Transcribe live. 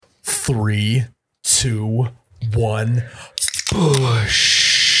3, 2, 1.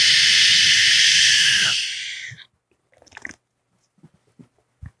 Bush.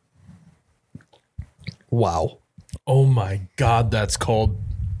 Wow. Oh my God, that's cold.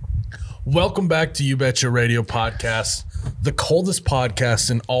 Welcome back to You Betcha Radio Podcast, the coldest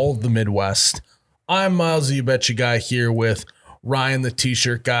podcast in all of the Midwest. I'm Miles, the You Betcha guy, here with Ryan, the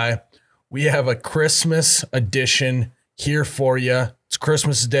T-shirt guy. We have a Christmas edition here for you. It's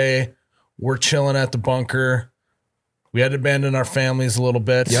Christmas Day. We're chilling at the bunker. We had to abandon our families a little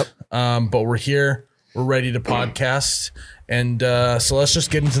bit. Yep. But we're here. We're ready to podcast. And so let's just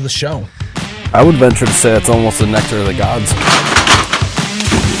get into the show. I would venture to say it's almost the nectar of the gods.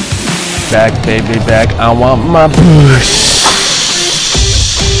 Back, baby, back. I want my push.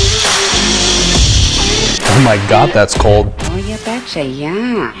 Oh my God, that's cold. Oh, you betcha,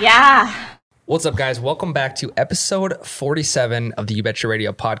 yeah. Yeah. What's up, guys? Welcome back to episode 47 of the You Betcha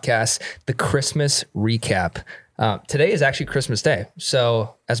Radio Podcast, the Christmas recap. Today is actually Christmas Day.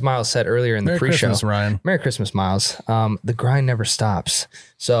 So, as Miles said earlier in the pre-show, Christmas, Ryan. Merry Christmas, Miles. The grind never stops.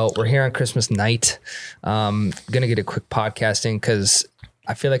 So, we're here on Christmas night. Gonna get a quick podcasting because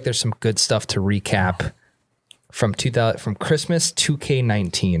I feel like there's some good stuff to recap from Christmas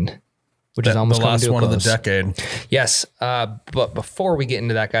 2K19. Which is almost the last one of the close. decade. Yes. But before we get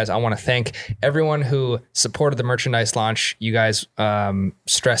into that, guys, I want to thank everyone who supported the merchandise launch. You guys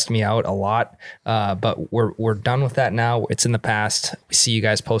stressed me out a lot, but we're done with that now. It's in the past. We see you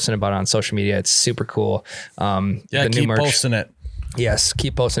guys posting about it on social media. It's super cool. Yeah, keep posting it. Yes,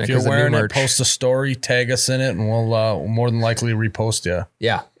 keep posting it. If you're wearing the new it, merch, post a story, tag us in it, and we'll more than likely repost you.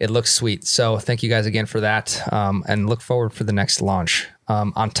 Yeah, it looks sweet. So thank you guys again for that, and look forward for the next launch.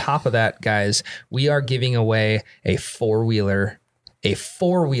 On top of that, guys, we are giving away a four-wheeler.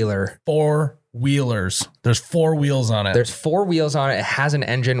 Four-wheelers. There's 4 wheels on it. There's 4 wheels on it. It has an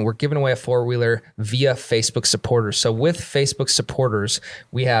engine. We're giving away a 4-wheeler via Facebook supporters. So with Facebook supporters,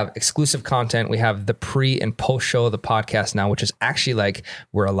 we have exclusive content. We have the pre and post show of the podcast now, which is actually like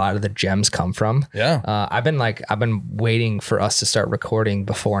where a lot of the gems come from. Yeah. I've been waiting for us to start recording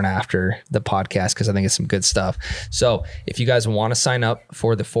before and after the podcast because I think it's some good stuff. So if you guys want to sign up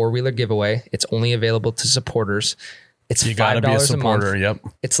for the 4-wheeler giveaway, it's only available to supporters. It's You got to be a $5 a supporter. month.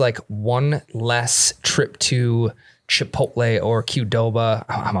 Yep. It's like one less trip to Chipotle or Qdoba.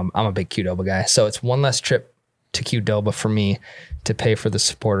 I'm a big Qdoba guy. So it's one less trip to Qdoba for me to pay for the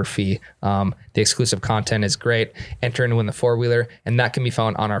supporter fee. The exclusive content is great. Enter in to win the 4-wheeler. And that can be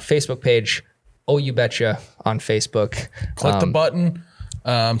found on our Facebook page. Oh, you betcha on Facebook. Click the button.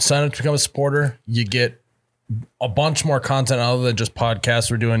 Sign up to become a supporter. You get a bunch more content other than just podcasts.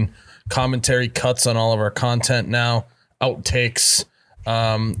 We're doing commentary cuts on all of our content now. Outtakes,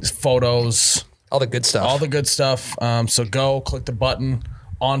 photos, All the good stuff. So go click the button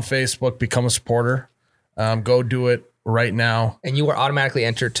on Facebook, become a supporter. Go do it right now. And you are automatically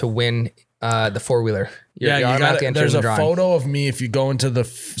entered to win the 4-wheeler. You're You automatically got it. entered There's in a the drawing. photo of me. If you go into the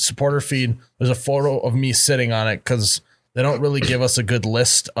supporter feed, there's a photo of me sitting on it because they don't really give us a good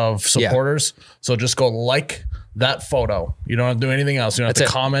list of supporters. So just go like that photo. You don't have to do anything else. You don't have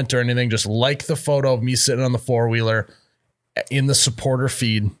to comment or anything. Just like the photo of me sitting on the 4-wheeler in the supporter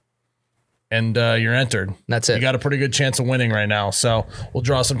feed, and you're entered. That's it. You got a pretty good chance of winning right now. So we'll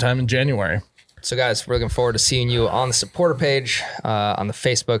draw some time in January. So guys, we're looking forward to seeing you on the supporter page, on the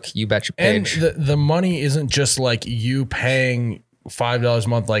Facebook You Betcha page. And the money isn't just like you paying $5 a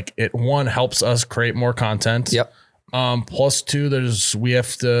month. Like it, one, helps us create more content. Yep. Plus two, we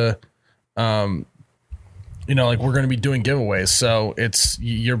have to, like we're going to be doing giveaways. So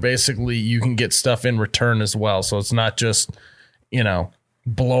you can get stuff in return as well. So it's not just,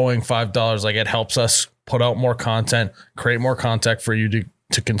 blowing $5. Like it helps us put out more content, create more content for you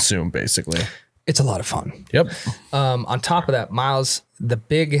to consume basically. It's a lot of fun. Yep. On top of that, Miles, the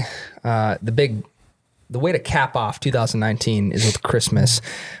way to cap off 2019 is with Christmas.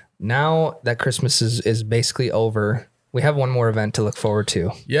 Now that Christmas is basically over, we have one more event to look forward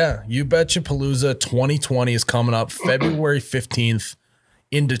to. Yeah. You Betcha Palooza 2020 is coming up February 15th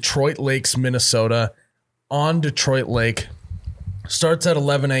in Detroit Lakes, Minnesota, on Detroit Lake. Starts at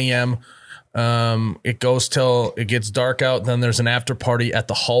 11 a.m. It goes till it gets dark out. Then there's an after party at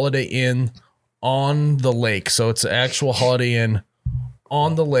the Holiday Inn on the lake. So it's an actual Holiday Inn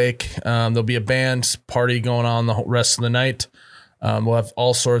on the lake. There'll be a band party going on the rest of the night. We'll have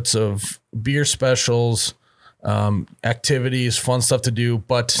all sorts of beer specials, activities, fun stuff to do.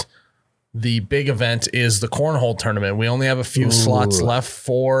 But the big event is the cornhole tournament. We only have a few slots left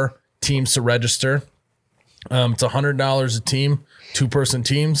for teams to register. It's $100 a team, 2-person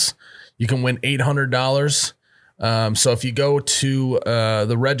teams. You can win $800 So if you go to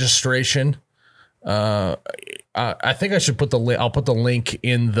the registration, I think I should put the link. I'll put the link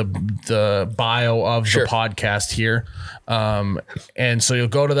in the bio of the podcast here. And so you'll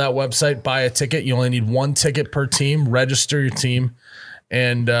go to that website, buy a ticket. You only need one ticket per team. Register your team,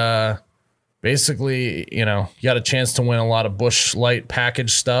 and basically, you got a chance to win a lot of Busch Light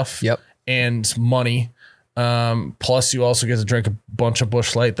package stuff. Yep. And money. Plus, you also get to drink a bunch of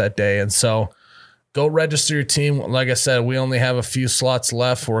Busch Light that day, and so. Go register your team. Like I said, we only have a few slots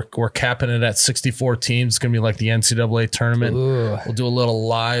left. We're capping it at 64 teams. It's going to be like the NCAA tournament. Ooh. We'll do a little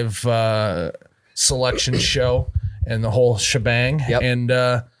live selection show and the whole shebang. Yep. And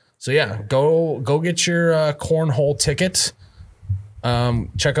so, yeah, go get your cornhole ticket.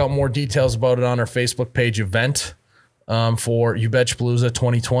 Check out more details about it on our Facebook page event for You Betcha Palooza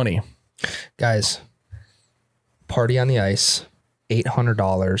 2020. Guys, party on the ice,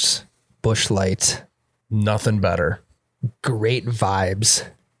 $800. Busch Light. Nothing better. Great vibes.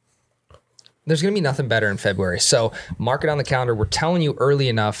 There's going to be nothing better in February. So mark it on the calendar. We're telling you early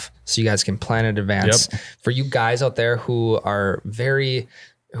enough so you guys can plan in advance. Yep. For you guys out there who are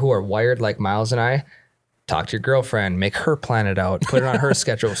wired like Miles and I, talk to your girlfriend, make her plan it out, put it on her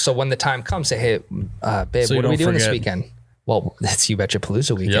schedule. So when the time comes, say, hey, babe, So what are we doing this forget. weekend? Well, that's You Betcha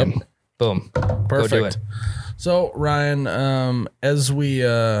Palooza weekend. Yep. Boom. Perfect. Go do it. So Ryan, as we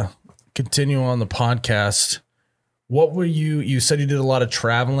continue on the podcast, what were you said you did a lot of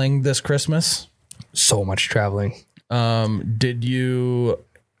traveling this Christmas? So much traveling. Did you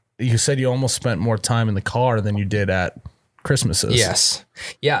said you almost spent more time in the car than you did at Christmases? Yes.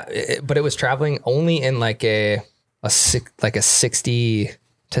 Yeah. But it was traveling only in like a 60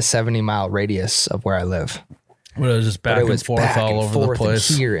 to 70 mile radius of where I live. Well, it was just back But it and was forth back all and over forth the place.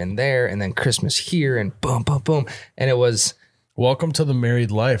 and here and there, and then Christmas here and boom, boom, boom. And it was, Welcome to the married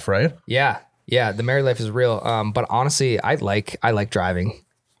life, right? yeah, the married life is real. But honestly, I like driving.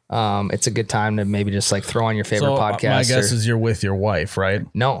 It's a good time to maybe just like throw on your favorite podcast. My guess is you're with your wife, right?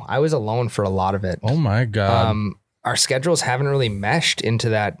 No, I was alone for a lot of it. Oh my God. Our schedules haven't really meshed into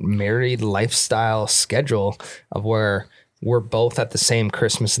that married lifestyle schedule of where we're both at the same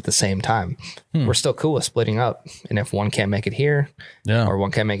Christmas at the same time. We're still cool with splitting up. And if one can't make it here Yeah. or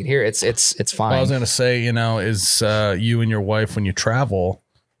one can't make it here, it's fine. Well, I was going to say, is you and your wife, when you travel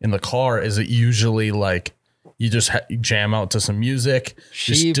in the car, is it usually like you just jam out to some music?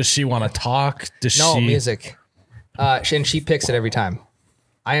 Does she want to talk? Music. And she picks it every time.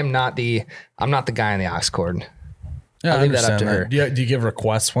 I'm not the guy on the aux cord. Yeah, I'll leave that up to her. Do you give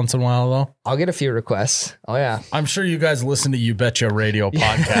requests once in a while though? I'll get a few requests. Oh yeah. I'm sure you guys listen to You Betcha Radio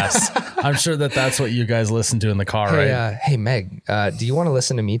podcasts. I'm sure that's what you guys listen to in the car, Hey, right? hey Meg, do you want to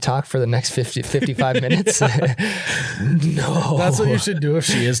listen to me talk for the next 55 minutes? No. That's what you should do if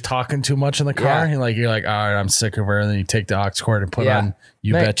she is talking too much in the car. Yeah. You're like, all right, I'm sick of her. And then you take the aux cord and put Yeah. on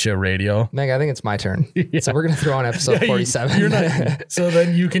You Meg- Betcha Radio. Meg, I think it's my turn. So we're going to throw on episode 47. You're not, so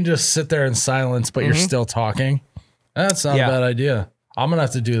then you can just sit there in silence, but you're still talking. That's not Yeah. a bad idea. I'm going to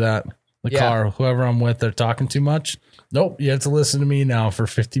have to do that. The Yeah. car, whoever I'm with, they're talking too much. Nope. You have to listen to me now for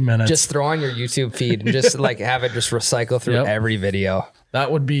 50 minutes. Just throw on your YouTube feed and just like have it just recycle through Yep. every video.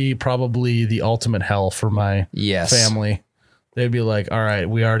 That would be probably the ultimate hell for my Yes. family. They'd be like, all right,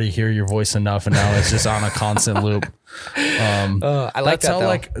 we already hear your voice enough, and now it's just on a constant loop. I like That's that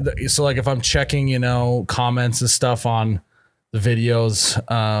how, though. so if I'm checking, comments and stuff on the videos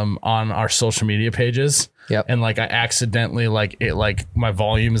on our social media pages, Yep. and I accidentally my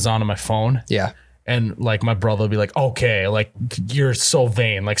volume is on my phone, Yeah. and my brother will be like, okay, you're so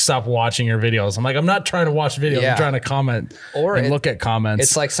vain, stop watching your videos. I'm like, I'm not trying to watch videos. Yeah. I'm trying to comment and look at comments.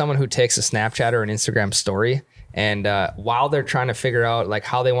 It's like someone who takes a Snapchat or an Instagram story, and while they're trying to figure out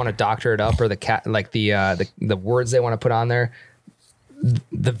how they want to doctor it up or the words they want to put on there,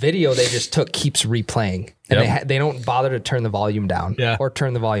 the video they just took keeps replaying, and Yep. they don't bother to turn the volume down or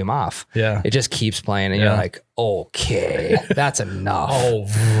turn the volume off. Yeah. It just keeps playing, and Yeah. you're like, okay, that's enough. oh,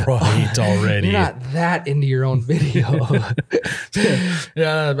 right, already. You're not that into your own video.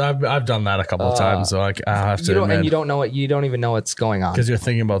 Yeah, I've done that a couple of times, so I have to admit. And you don't even know what's going on. Because you're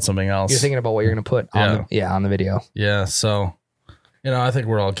thinking about something else. You're thinking about what you're going to put on the video. Yeah, so I think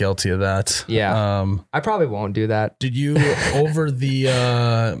we're all guilty of that. Yeah. I probably won't do that. Did you over the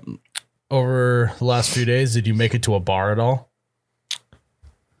last few days? Did you make it to a bar at all?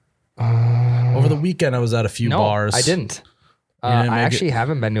 Over the weekend, I was at a few No, bars. I didn't. didn't I make actually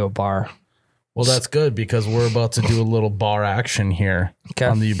haven't been to a bar. Well, that's good because we're about to do a little bar action here Okay.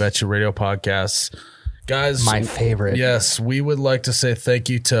 on the You Betcha Radio podcast. Guys, My favorite. yes, we would like to say thank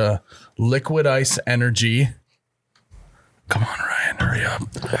you to Liquid Ice Energy. Come on, Ryan, hurry up.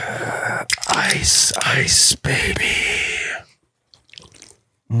 Ice, baby.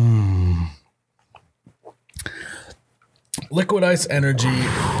 Liquid Ice Energy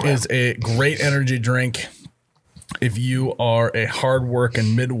is a great energy drink if you are a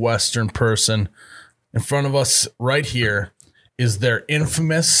hardworking Midwestern person. In front of us right here is their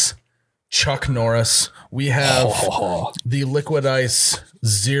infamous Chuck Norris. We have the Liquid Ice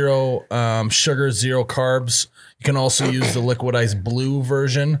zero sugar, zero carbs. You can also use the Liquid Ice Blue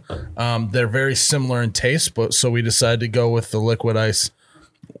version. They're very similar in taste, but so we decided to go with the Liquid Ice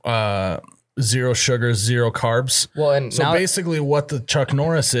zero sugar, zero carbs. Well, and so now, basically what the Chuck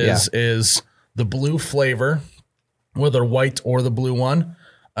Norris is the blue flavor, whether white or the blue one,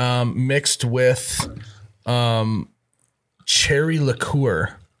 mixed with cherry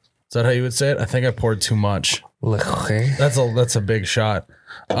liqueur. Is that how you would say it? I think I poured too much. That's a big shot.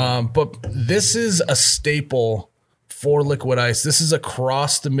 But this is a staple for Liquid Ice. This is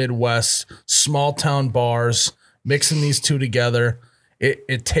across the Midwest, small town bars, mixing these two together.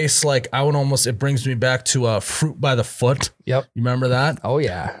 It tastes like it brings me back to Fruit by the Foot. Yep. You remember that? Oh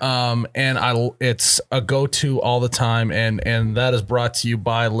yeah. And it's a go-to all the time. And that is brought to you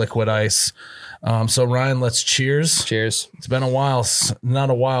by Liquid Ice. So Ryan, let's cheers. Cheers. It's been a while, not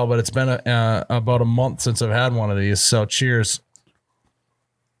a while, but it's been about a month since I've had one of these. So cheers.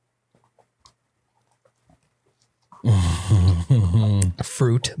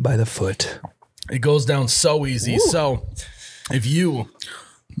 Fruit by the Foot. It goes down so easy. Ooh. So if you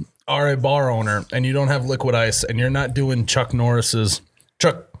are a bar owner and you don't have Liquid Ice and you're not doing Chuck Norris's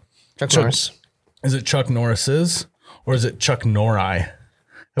Chuck Norris. Is it Chuck Norris's or is it Chuck Norri?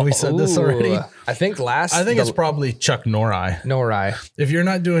 Have we said this already? I think it's probably Chuck Norri. Norri. If you're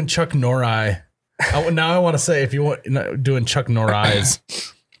not doing Chuck Norri, now I want to say if you want not doing Chuck Norri's,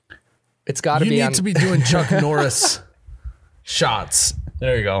 it's got to be. You need to be doing Chuck Norris shots.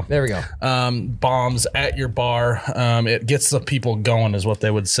 There you go. There we go. Bombs at your bar. It gets the people going, is what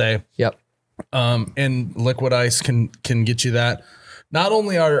they would say. Yep. And Liquid Ice can get you that. Not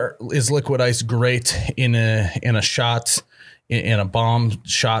only is Liquid Ice great in a shot, in a bomb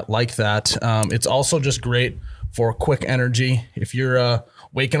shot like that, it's also just great for quick energy. If you're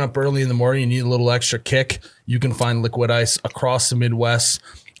waking up early in the morning, you need a little extra kick, you can find Liquid Ice across the Midwest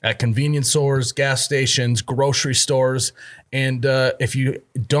at convenience stores, gas stations, grocery stores. And if you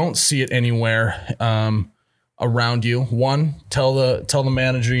don't see it anywhere around you, one, tell the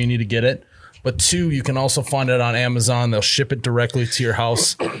manager you need to get it. But two, you can also find it on Amazon. They'll ship it directly to your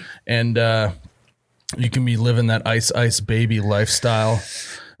house, and you can be living that ice baby lifestyle.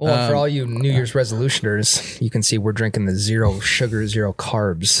 Well, and for all you New Year's resolutioners, you can see we're drinking the zero sugar, zero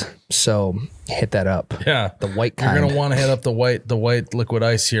carbs. So hit that up. Yeah, the white kind. You're gonna want to hit up the white Liquid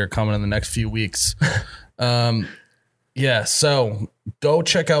Ice here coming in the next few weeks. Yeah, so go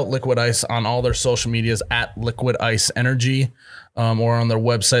check out Liquid Ice on all their social medias at Liquid Ice Energy, or on their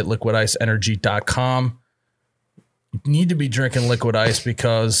website liquidiceenergy.com. You need to be drinking Liquid Ice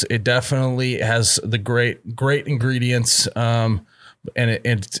because it definitely has the great ingredients. And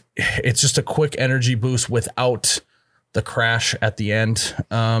it's just a quick energy boost without the crash at the end.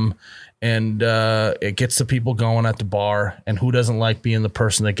 And it gets the people going at the bar. And who doesn't like being the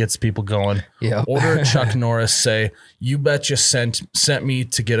person that gets people going? Yeah. Order a Chuck Norris. Say, you bet you sent me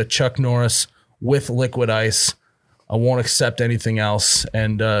to get a Chuck Norris with Liquid Ice. I won't accept anything else.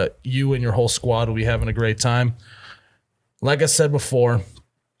 And you and your whole squad will be having a great time. Like I said before,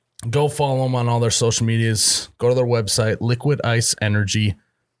 go follow them on all their social medias. Go to their website,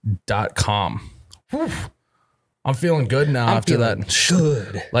 liquidiceenergy.com. Whew. I'm feeling good now after that.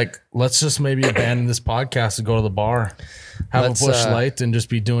 Good. Like, let's just maybe abandon this podcast and go to the bar. Have a Busch Light and just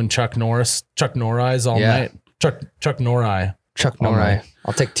be doing Chuck Norris all night. Chuck Norri. Chuck Norri.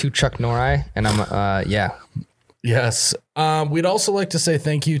 I'll take 2 Chuck Norri and I'm, yeah. Yes. We'd also like to say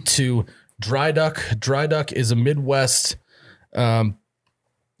thank you to Dry Duck. Dry Duck is a Midwest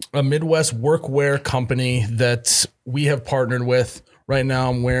workwear company that we have partnered with. Right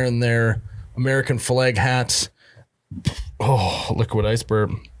now I'm wearing their American flag hat. Oh, Liquid Ice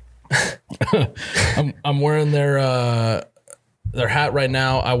burp. I'm wearing their hat right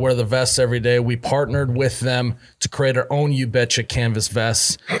now. I wear the vests every day. We partnered with them to create our own You Betcha canvas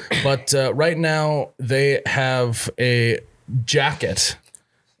vests. But right now they have a jacket.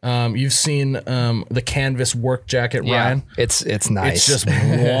 You've seen the canvas work jacket, Ryan. It's nice. It's just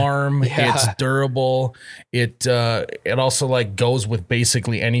warm. Yeah. It's durable. It also like goes with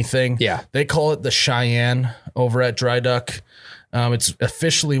basically anything. Yeah. They call it the Cheyenne over at Dry Duck. It's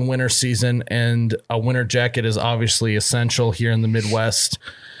officially winter season, and a winter jacket is obviously essential here in the Midwest.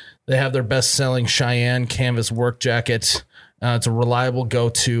 They have their best-selling Cheyenne canvas work jacket. It's a reliable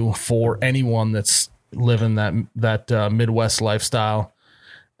go-to for anyone that's living that Midwest lifestyle.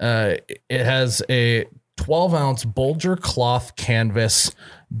 It has a 12-ounce Bolger cloth canvas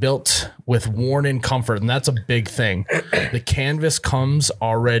built with worn-in comfort, and that's a big thing. The canvas comes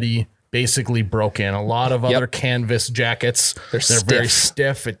already basically broken. A lot of other canvas jackets, they're very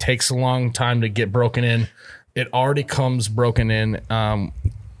stiff. It takes a long time to get broken in. It already comes broken in.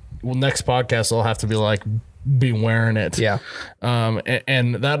 Next podcast, I'll have to be wearing it. Yeah.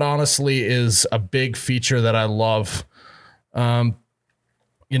 And that honestly is a big feature that I love.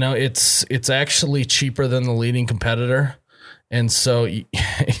 It's actually cheaper than the leading competitor. And so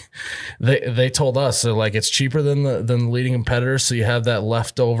they told us, so like, it's cheaper than the leading competitor. So you have that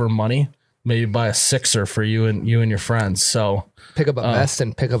leftover money, maybe buy a sixer for you and your friends. So pick up a vest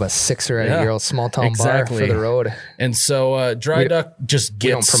and pick up a sixer at your old small town bar for the road. And so Dry Duck just gets,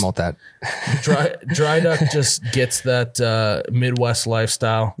 we don't promote that. Dry Duck just gets that Midwest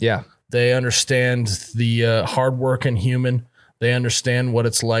lifestyle. Yeah. They understand the hardworking human. They understand what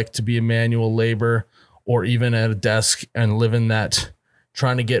it's like to be a manual labor or even at a desk and living that,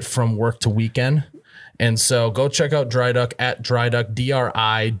 trying to get from work to weekend. And so go check out Dry Duck at Dry Duck,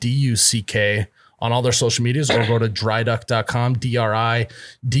 DRIDUCK, on all their social medias, or go to dryduck.com,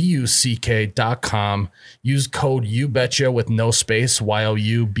 DRIDUCK.com. Use code YouBetcha with no space,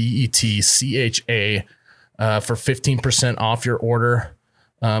 YOUBETCHA, for 15% off your order.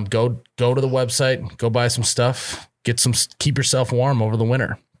 Go to the website, go buy some stuff, keep yourself warm over the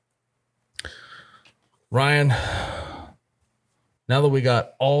winter. Ryan, now that we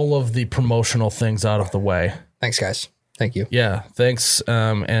got all of the promotional things out of the way. Thanks, guys. Thank you. Yeah, thanks.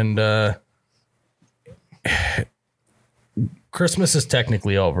 Christmas is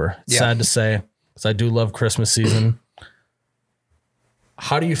technically over. Sad to say, because I do love Christmas season.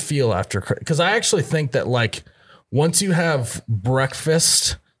 How do you feel after? Because I actually think that, like, once you have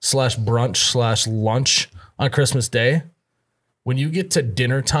breakfast /brunch /lunch on Christmas Day, when you get to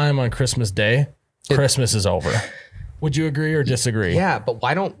dinner time on Christmas Day, Christmas is over. Would you agree or disagree? Yeah, but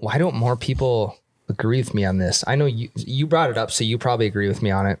why don't more people agree with me on this? I know you brought it up, so you probably agree with me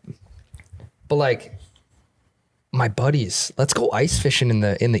on it. But like, my buddies, let's go ice fishing in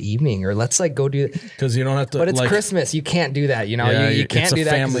the evening, or let's like go do it, because you don't have to. But it's Christmas, you can't do that. You know, you can't do that. It's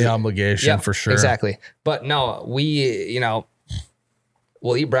a family obligation for sure. Exactly. But no, we'll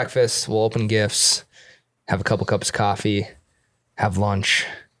eat breakfast, we'll open gifts, have a couple cups of coffee, have lunch,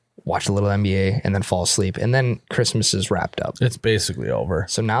 watch a little NBA, and then fall asleep. And then Christmas is wrapped up. It's basically over.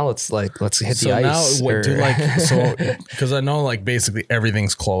 So now let's hit the ice. So now, because I know like basically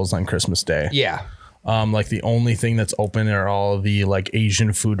everything's closed on Christmas Day. Yeah. Like the only thing that's open are all of the like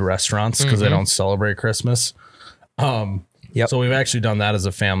Asian food restaurants because they don't celebrate Christmas. Yep. So we've actually done that as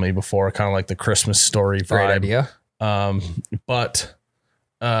a family before, kind of like the Christmas story vibe. Great idea. But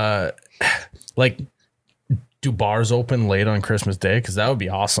like, do bars open late on Christmas Day? Because that would be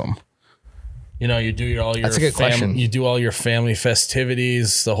awesome. You know, you do all your That's a good question. You do all your family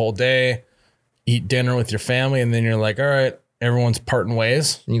festivities the whole day, eat dinner with your family, and then you're like, all right, everyone's parting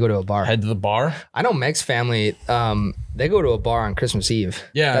ways. And you go to a bar. Head to the bar. I know Meg's family, they go to a bar on Christmas Eve.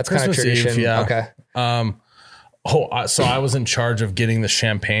 Yeah, that's kind of tradition. Eve, yeah. Okay. So I was in charge of getting the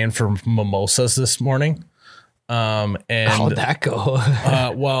champagne for mimosas this morning. And how'd that go?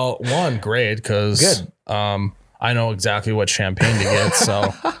 Well, one, great, because I know exactly what champagne to get.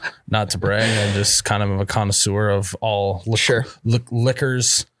 So not to brag, I'm just kind of a connoisseur of all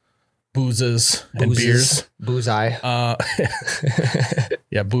liquors, boozes, and beers. Booze-eye.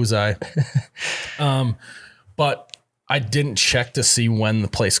 Yeah, booze-eye. But I didn't check to see when the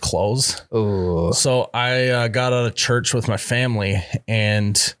place closed. Oh. So I got out of church with my family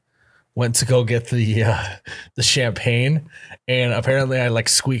and went to go get the champagne, and apparently I like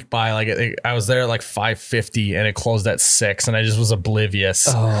squeaked by. Like I was there at like 5:50 and it closed at 6, and I just was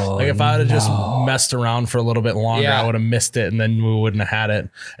oblivious. Oh, like if I would have just messed around for a little bit longer, Yeah. I would have missed it, and then we wouldn't have had it.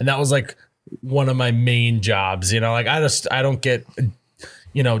 And that was like one of my main jobs. You know, like I don't get,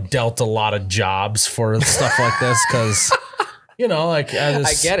 you know, dealt a lot of jobs for stuff like this because. You know, like I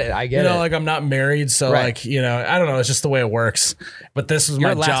get it. You know, like I'm not married, so Right. like, you know, I don't know. It's just the way it works. But this was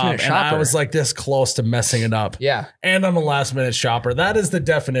You're my a job, last-minute and I shopper. was like this close to messing it up. Yeah. And I'm a last minute shopper. That is the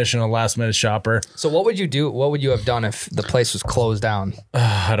definition of last minute shopper. So what would you do? What would you have done if the place was closed down?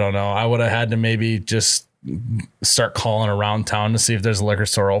 I don't know. I would have had to maybe just start calling around town to see if there's a liquor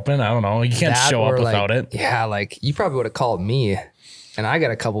store open. I don't know. You can't That show up or, without like, it. Yeah, like you probably would have called me, and I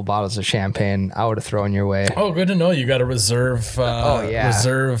got a couple bottles of champagne I would have thrown your way. Oh, good to know. You got a reserve. yeah.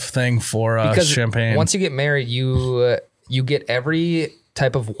 Reserve thing for Because champagne. once you get married, you get every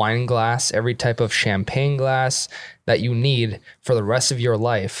type of wine glass, every type of champagne glass that you need for the rest of your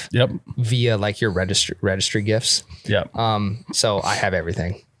life. Yep. Via like your registry gifts. Yep. So I have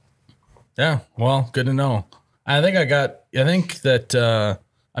everything. Yeah. Well, good to know. I think that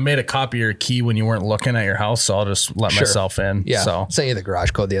I made a copy of your key when you weren't looking at your house, so I'll just let myself in. Yeah. So Sent you the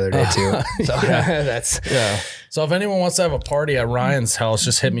garage code the other day too. So that's So if anyone wants to have a party at Ryan's house,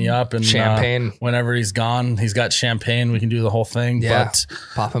 just hit me up and Champagne. Whenever he's gone, he's got champagne. We can do the whole thing. yeah. But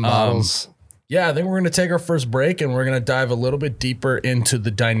Popping bottles. yeah, I think we're going to take our first break and we're going to dive a little bit deeper into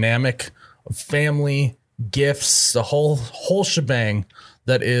the dynamic of family, gifts, the whole shebang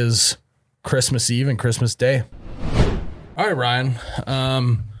that is Christmas Eve and Christmas Day. All right,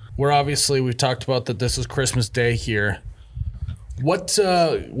 Ryan. We've talked about that this is Christmas Day here. What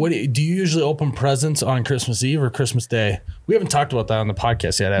do you usually open presents on Christmas Eve or Christmas Day? We haven't talked about that on the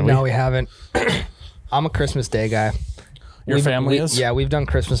podcast yet, have we? No, we haven't. I'm a Christmas Day guy. Your family is? Yeah, we've done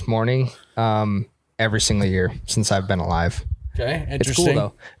Christmas morning every single year since I've been alive. Okay, It's interesting.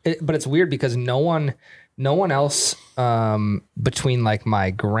 cool though. But it's weird because no one else between like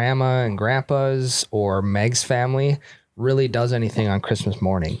my grandma and grandpa's or Meg's family really does anything on Christmas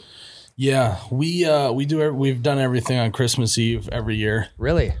morning. Yeah, we've done everything on Christmas Eve every year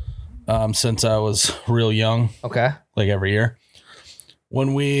Really? since I was real young, Okay. like every year.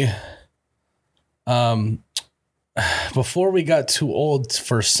 When we before we got too old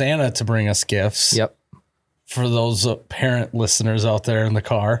for Santa to bring us gifts. Yep. For those parent listeners out there in the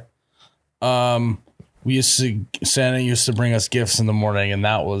car, Santa used to bring us gifts in the morning, and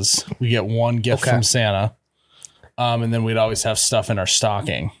we get one gift Okay. from Santa. And then we'd always have stuff in our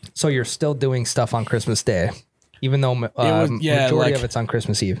stocking. So you're still doing stuff on Christmas Day, even though majority of it's on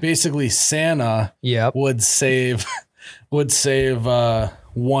Christmas Eve. Basically, Santa Yep. would save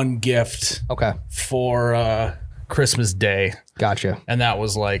one gift Okay. for Christmas Day, Gotcha. and that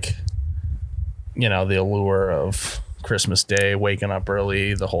was like, the allure of Christmas Day, waking up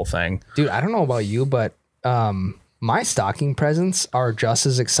early, the whole thing. Dude, I don't know about you, but my stocking presents are just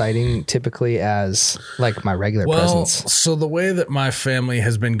as exciting typically as like my regular presents. So the way that my family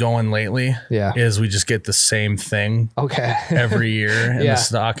has been going lately, Yeah. is we just get the same thing Okay. every year in Yeah. the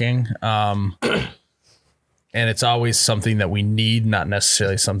stocking. And it's always something that we need, not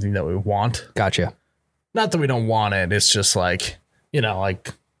necessarily something that we want. Gotcha. Not that we don't want it. It's just like,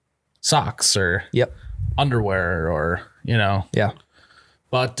 like socks or Yep. underwear or, Yeah.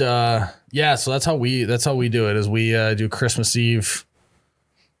 but, so that's how we do it is we do Christmas Eve.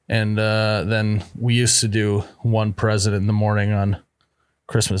 And, then we used to do one present in the morning on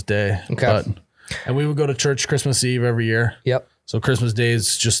Christmas Day. Okay. And we would go to church Christmas Eve every year. Yep. So Christmas Day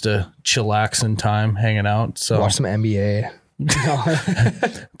is just a chillaxing time, hanging out. So Watch some NBA.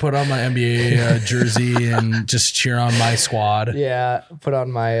 put on my NBA jersey and just cheer on my squad. Yeah. Put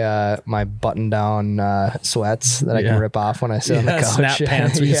on my my button down sweats that I can rip off when I sit on the couch. Snap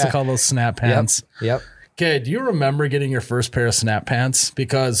pants. We used to Yeah. call those snap pants. Yep. Okay, do you remember getting your first pair of snap pants?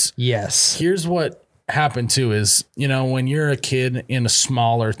 Because Yes. here's what happened too is, when you're a kid in a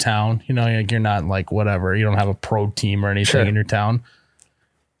smaller town, like you're not like whatever, you don't have a pro team or anything Sure. in your town.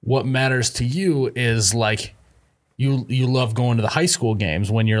 What matters to you is like you love going to the high school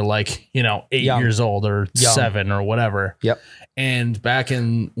games when you're like, 8 Young. years old or Young. 7 or whatever. Yep. And back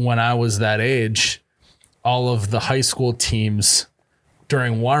when I was that age, all of the high school teams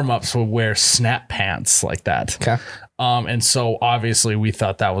during warm-ups would wear snap pants like that. Okay. And so obviously we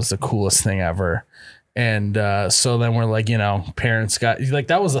thought that was the coolest thing ever. And so then we're like, parents got like,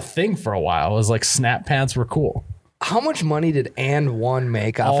 that was a thing for a while. It was like snap pants were cool. How much money did And One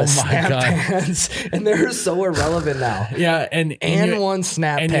make off Oh of my snap God. pants? And they're so irrelevant now. Yeah. And One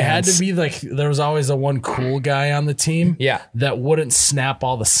snap and pants. you had to be like, there was always a one cool guy on the team. Yeah. That wouldn't snap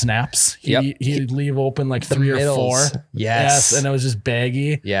all the snaps. Yep. He'd leave open like 3 or middles. 4. Yes. And it was just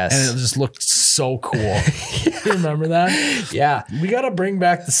baggy. Yes. And it just looked so cool. You remember that? Yeah. We got to bring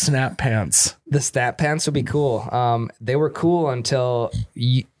back the snap pants. The snap pants would be cool. They were cool until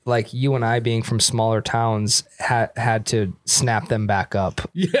you and I, being from smaller towns, had to snap them back up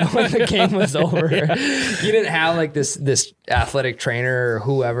when the game was over. You didn't have like this athletic trainer or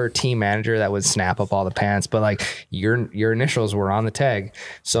whoever team manager that would snap up all the pants, but like your initials were on the tag,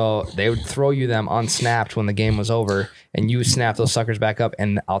 so they would throw you them unsnapped when the game was over, and you snap those suckers back up.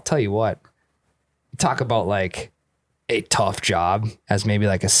 And I'll tell you what, talk about like a tough job as maybe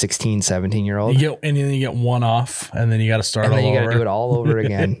like a 16, 17-year-old. You get one off, and then you got to start And all then you got over. to do it all over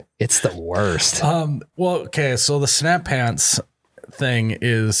again. It's the worst. Well, okay, so the snap pants thing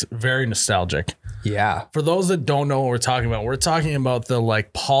is very nostalgic. Yeah. For those that don't know what we're talking about the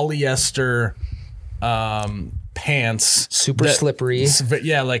like polyester pants, Super slippery.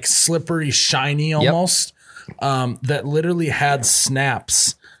 Yeah, like slippery, shiny almost. That literally had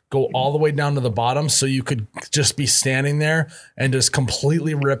snaps go all the way down to the bottom, so you could just be standing there and just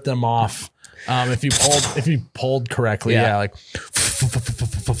completely rip them off. If you pulled correctly, like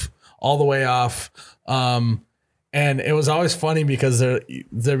all the way off. And it was always funny because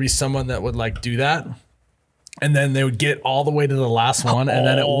there'd be someone that would like do that, and then they would get all the way to the last one, and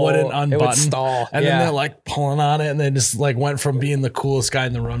then it wouldn't unbutton. It would stall. And then they're like pulling on it, and they just like went from being the coolest guy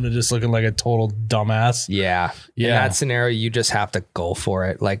in the room to just looking like a total dumbass. Yeah. In that scenario, you just have to go for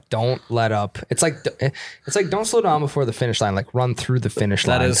it. Like, don't let up. It's like don't slow down before the finish line. Like, run through the finish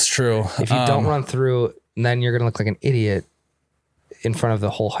line. That is true. If you don't run through, then you're gonna look like an idiot in front of the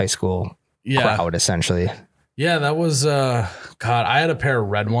whole high school crowd, essentially. Yeah, that was God. I had a pair of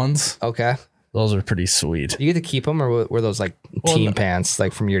red ones. Okay. Those are pretty sweet. Do you get to keep them, or were those like team pants,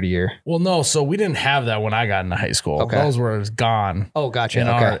 like from year to year? Well, no. So we didn't have that when I got into high school. Okay. Those were gone. Oh,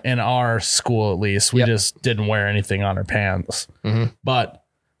 gotcha. In our school, at least, we just didn't wear anything on our pants. Mm-hmm. But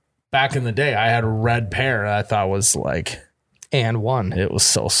back in the day, I had a red pair that I thought was like and one. It was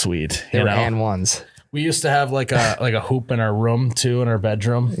so sweet. They were and ones. We used to have like a hoop in our room too, in our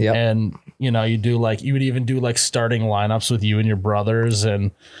bedroom. Yep. And you would even do like starting lineups with you and your brothers,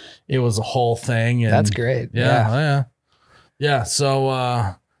 and it was a whole thing. And that's great. Yeah.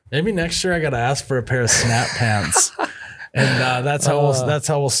 So maybe next year I got to ask for a pair of snap pants, and that's how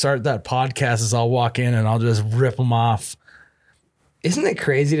we'll start that podcast. Is I'll walk in and I'll just rip them off. Isn't it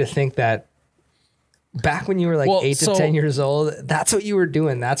crazy to think that back when you were like 8 to 10 years old, that's what you were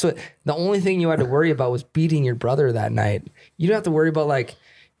doing? That's what the only thing you had to worry about was beating your brother that night. You don't have to worry about like,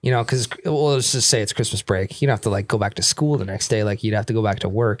 because let's just say it's Christmas break. You don't have to like go back to school the next day. Like you'd have to go back to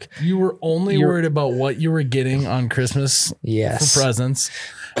work. You were only worried about what you were getting on Christmas for presents.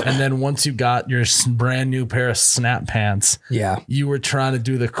 And then once you got your brand new pair of snap pants, you were trying to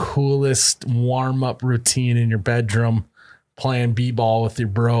do the coolest warm up routine in your bedroom, playing b-ball with your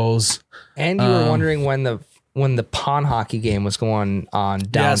bros. And you were wondering when the pond hockey game was going on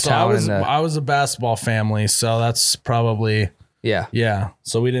downtown. Yeah, so I was a basketball family, so that's probably... Yeah.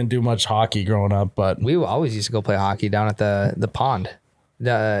 So we didn't do much hockey growing up, but we always used to go play hockey down at the pond.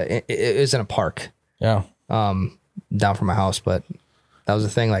 It was in a park. Yeah. Down from my house, but that was the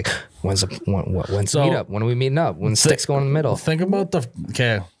thing. Like, when's the meetup? When are we meeting up? When sticks going in the middle? Think about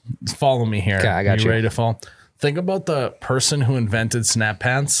follow me here. Okay, I got you. Ready to fall? Think about the person who invented snap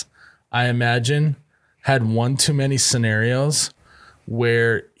pants. I imagine had one too many scenarios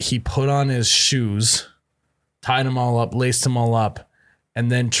where he put on his shoes, tied them all up, laced them all up,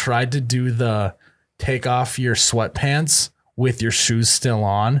 and then tried to do the take off your sweatpants with your shoes still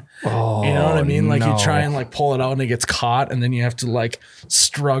on. Oh, you know what I mean? Like you try and like pull it out and it gets caught, and then you have to like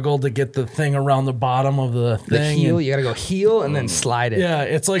struggle to get the thing around the bottom of the thing. The heel, you gotta go heel and then slide it. Yeah,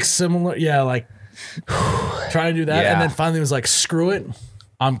 it's like similar. Yeah, like trying to do that. And then finally it was like, screw it.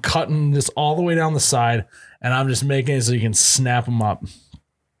 I'm cutting this all the way down the side, and I'm just making it so you can snap them up.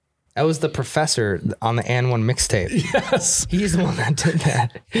 That was the professor on the And One mixtape. Yes. He's the one that did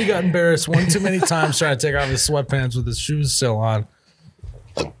that. He got embarrassed one too many times trying to take off his sweatpants with his shoes still on.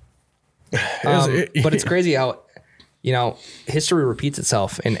 But it's crazy how, history repeats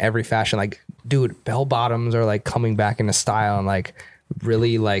itself in every fashion. Like, dude, bell bottoms are like coming back into style, and like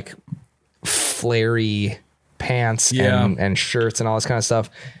really like flary pants and shirts and all this kind of stuff.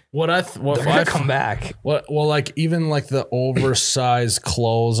 They're gonna come back. Well, like even like the oversized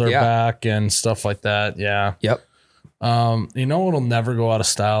clothes are back and stuff like that. Yeah. Yep. You know what'll never go out of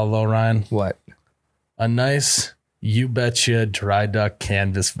style though, Ryan? What? A nice You Betcha Dry Duck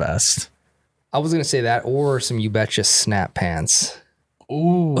canvas vest. I was gonna say that, or some You Betcha snap pants.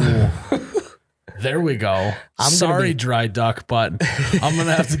 Ooh. There we go. Sorry, Dry Duck, but I'm going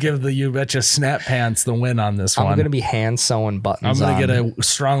to have to give the You Betcha Snap Pants the win on this one. I'm going to be hand sewing buttons. I'm going to get a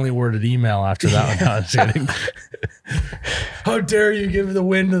strongly worded email after that one. No, I'm kidding. How dare you give the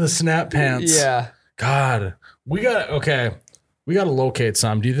win to the Snap Pants? Yeah. God. We got to locate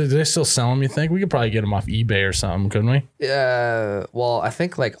some. Do they still sell them, you think? We could probably get them off eBay or something, couldn't we? Well, I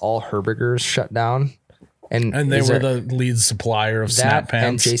think like all Herberger's shut down. And they were the lead supplier of Snap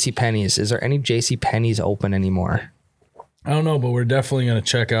Pants. And JCPenney's. Is there any JCPenney's open anymore? I don't know, but we're definitely going to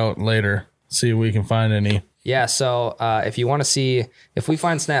check out later. See if we can find any. Yeah, so if you want to see, if we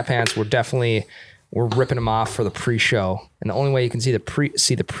find Snap Pants, we're ripping them off for the pre-show. And the only way you can see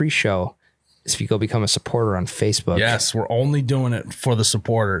the pre-show is if you go become a supporter on Facebook. Yes, we're only doing it for the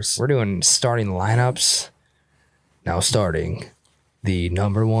supporters. We're doing starting lineups. Now starting the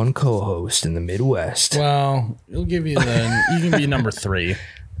number one co-host in the Midwest. Well, you can be number 3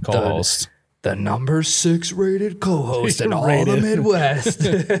 co-host. The number 6 rated co-host in all Rated. the Midwest.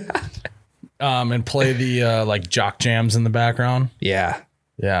 And play the like jock jams in the background. Yeah.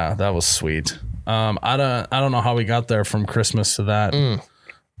 Yeah, that was sweet. I don't know how we got there from Christmas to that.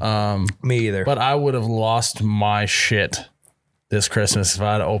 Me either. But I would have lost my shit this Christmas if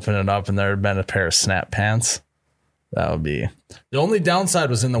I'd opened it up and there had been a pair of snap pants. That would be the only downside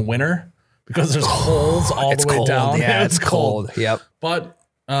was in the winter because there's holes all it's the way cold. down. Yeah, it's cold. Yep. But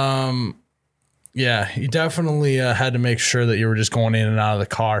yeah, you definitely had to make sure that you were just going in and out of the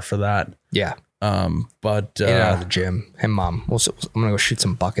car for that. Yeah. But In and out of the gym. Hey, Mom, I'm going to go shoot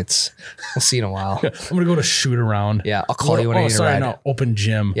some buckets. We'll see you in a while. I'm gonna go to shoot around. Yeah, I'll call you when I need a ride. No, open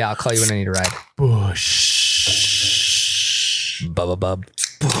gym. Yeah, I'll call you when I need a ride. Bush. Bubba bub.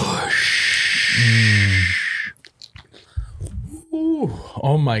 Ooh,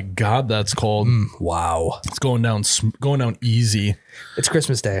 oh my God, that's cold. Wow. It's going down easy. It's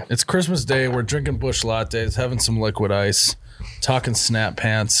Christmas Day. It's Christmas Day. We're drinking Bush lattes, having some liquid ice, talking snap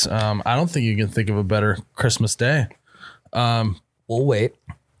pants. I don't think you can think of a better Christmas day. We'll wait.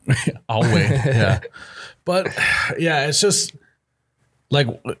 I'll wait. Yeah. But yeah, it's just like,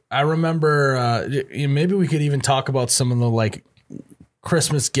 I remember, maybe we could even talk about some of the like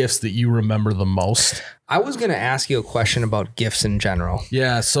Christmas gifts that you remember the most. I was going to ask you a question about gifts in general.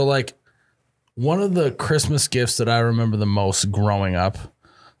 Yeah. So like one of the Christmas gifts that I remember the most growing up,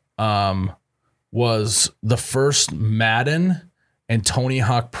 was the first Madden and Tony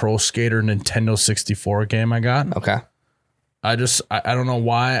Hawk Pro Skater Nintendo 64 game I got. Okay. I don't know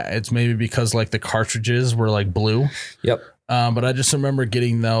why. It's maybe because like the cartridges were like blue. Yep. But I just remember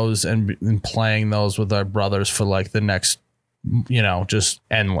getting those and playing those with our brothers for like the next, just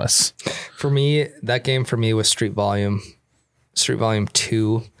endless. For me, that game for me was Street Volume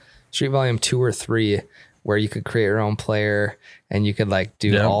 2 or 3, where you could create your own player and you could like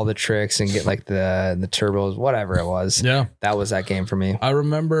do all the tricks and get like the turbos, whatever it was. Yeah. That was that game for me. I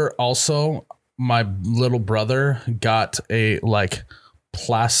remember also my little brother got a like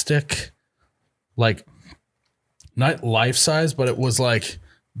plastic, like not life size, but it was like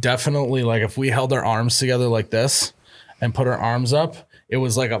definitely like if we held our arms together like this and put our arms up, it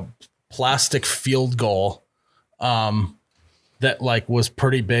was like a plastic field goal that like was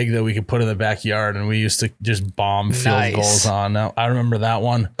pretty big that we could put in the backyard, and we used to just bomb field goals on. Now I remember that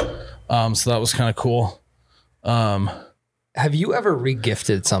one. So that was kind of cool. Have you ever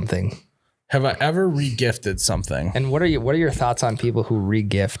regifted something? Have I ever regifted something? And what are your thoughts on people who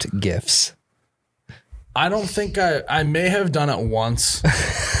regift gifts? I don't think I may have done it once.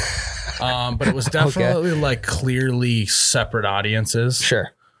 But it was definitely like clearly separate audiences.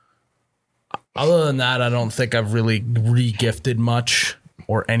 Sure. Other than that, I don't think I've really re-gifted much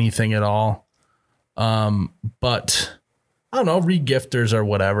or anything at all. But I don't know, re-gifters or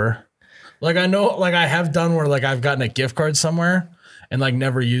whatever. Like I know, like I have done where like I've gotten a gift card somewhere and like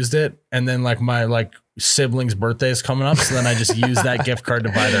never used it. And then like my like sibling's birthday is coming up. So then I just use that gift card to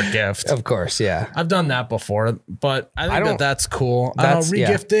buy their gift. Of course. Yeah. I've done that before, but I think that's cool. I don't know, Yeah.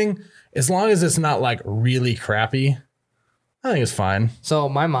 re-gifting, as long as it's not like really crappy, I think it's fine. So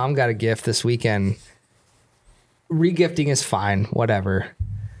my mom got a gift this weekend. Regifting is fine, whatever.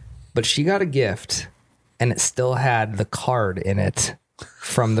 But she got a gift and it still had the card in it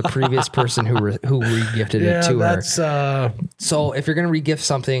from the previous person who regifted it to her. So if you're going to regift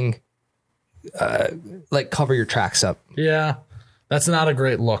something, like cover your tracks up. Yeah. That's not a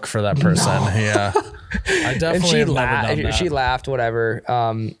great look for that person. No. Yeah. I definitely have never done that. She laughed, whatever.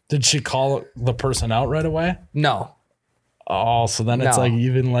 Did she call the person out right away? No. Oh, so then it's like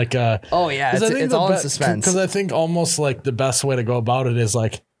even like a... Oh, yeah. It's all in suspense. Because I think almost like the best way to go about it is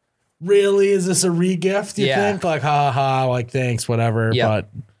like, really? Is this a regift, you think? Like, ha, like, thanks, whatever. Yep. But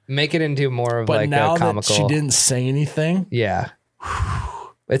make it into more of like now a comical... that she didn't say anything. Yeah.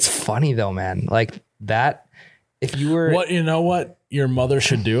 It's funny though, man. Like that, if you were... You know what your mother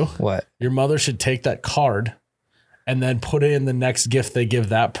should do? What? Your mother should take that card and then put it in the next gift they give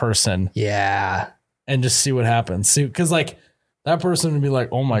that person. Yeah. And just see what happens. See, because like that person would be like,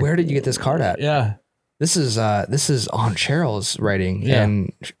 "Oh my, where did you get this card at?" Yeah, this is Aunt Cheryl's writing,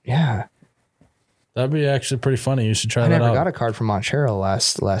 and that'd be actually pretty funny. You should try that out. I never got a card from Aunt Cheryl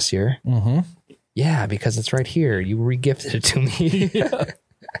last year. Mm-hmm. Yeah, because it's right here. You regifted it to me.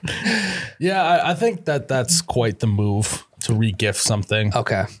 Yeah, I think that's quite the move to regift something.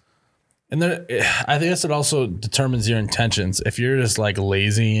 Okay. And then I guess it also determines your intentions. If you're just like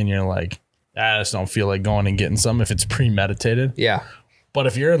lazy and you're like, I just don't feel like going and getting some, if it's premeditated. Yeah. But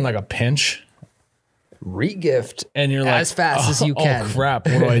if you're in like a pinch, regift and you're like as fast as you can. Oh crap,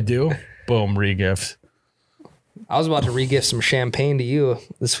 what do I do? Boom, regift. I was about to re-gift some champagne to you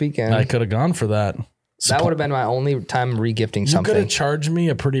this weekend. I could have gone for that. That would have been my only time re-gifting You something. could have charged me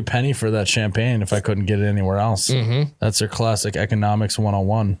a pretty penny for that champagne if I couldn't get it anywhere else. Mm-hmm. That's your classic economics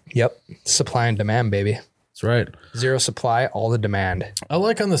 101. Yep. Supply and demand, baby. That's right. Zero supply, all the demand. I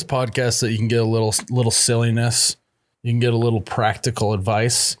like on this podcast that you can get a little silliness. You can get a little practical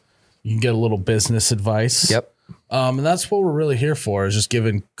advice. You can get a little business advice. Yep. And that's what we're really here for, is just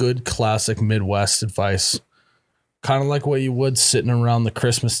giving good classic Midwest advice. Kind of like what you would sitting around the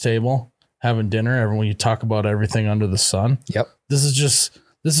Christmas table, having dinner, when you talk about everything under the sun. Yep. This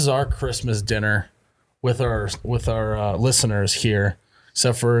is our Christmas dinner with our listeners here,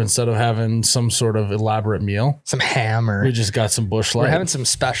 except for instead of having some sort of elaborate meal, Some hammer. we just got some Busch Light. We're having some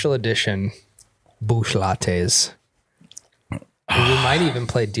special edition Busch lattes. We might even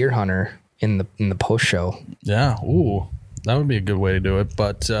play Deer Hunter in the post show. Yeah. Ooh, that would be a good way to do it.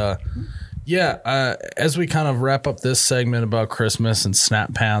 But as we kind of wrap up this segment about Christmas and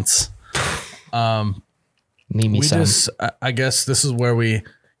snap pants, Need me some. I guess this is where we,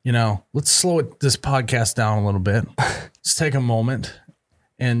 let's slow this podcast down a little bit. Let's take a moment.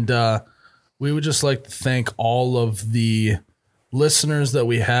 And we would just like to thank all of the listeners that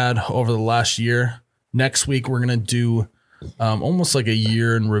we had over the last year. Next week, we're going to do almost like a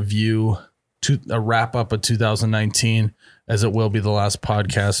year in review, a wrap up of 2019, as it will be the last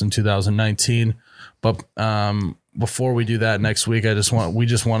podcast in 2019. But before we do that next week, we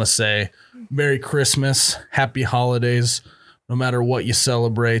just want to say Merry Christmas, Happy Holidays, no matter what you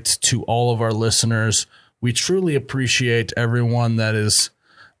celebrate, to all of our listeners. We truly appreciate everyone that is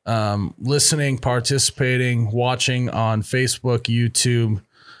listening, participating, watching on Facebook, YouTube,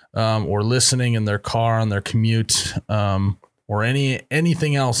 or listening in their car on their commute, or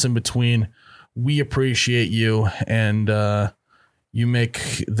anything else in between. We appreciate you, and you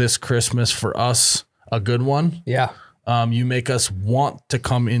make this Christmas for us a good one. Yeah. You make us want to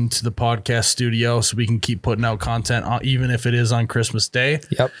come into the podcast studio so we can keep putting out content, even if it is on Christmas Day.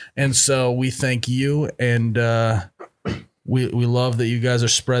 Yep. And so we thank you, and we love that you guys are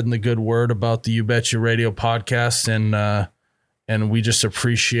spreading the good word about the You Bet Your Radio podcast, and we just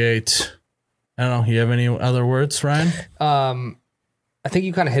appreciate. I don't know. You have any other words, Ryan? I think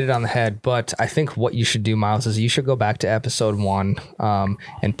you kind of hit it on the head, but I think what you should do, Miles, is you should go back to episode 1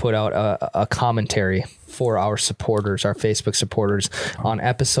 and put out a commentary for our supporters, our Facebook supporters, on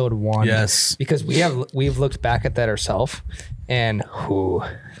episode 1. Yes, because we've looked back at that ourselves, and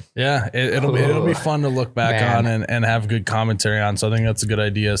yeah, it'll be fun to look back on and have good commentary on. So I think that's a good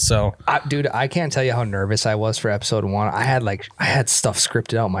idea. So, dude, I can't tell you how nervous I was for episode 1. I had stuff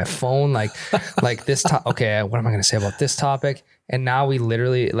scripted out on my phone, like this. Okay, what am I going to say about this topic? And now we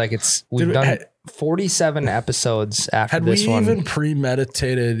literally we've done 47 episodes after this one. Had we even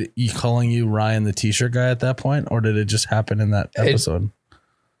premeditated calling you Ryan the T-shirt guy at that point, or did it just happen in that episode?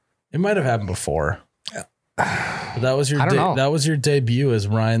 It might have happened before. But that was your that was your debut as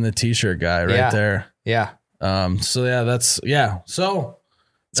Ryan the T-shirt guy right there. Yeah. So another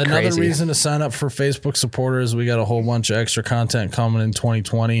crazy. reason to sign up for Facebook supporters. We got a whole bunch of extra content coming in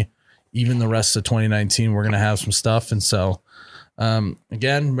 2020. Even the rest of 2019, we're going to have some stuff. And so,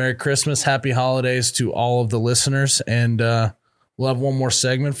 again, Merry Christmas, Happy Holidays to all of the listeners. And we'll have one more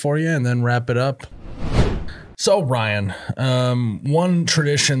segment for you and then wrap it up. So, Ryan, one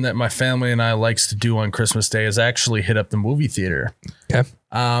tradition that my family and I likes to do on Christmas Day is actually hit up the movie theater. Okay.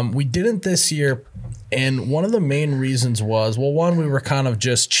 We didn't this year. And one of the main reasons was, well, one, we were kind of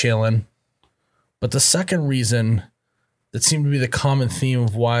just chilling. But the second reason that seemed to be the common theme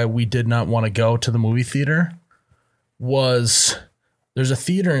of why we did not want to go to the movie theater was there's a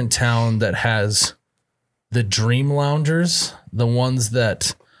theater in town that has the Dream Loungers, the ones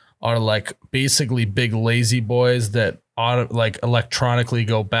that are like basically big lazy boys that like electronically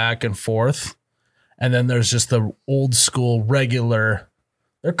go back and forth. And then there's just the old school regular,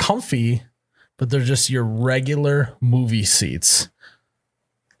 they're comfy, but they're just your regular movie seats.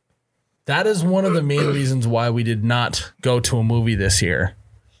 That is one of the main reasons why we did not go to a movie this year.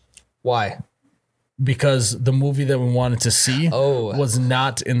 Why? Because the movie that we wanted to see was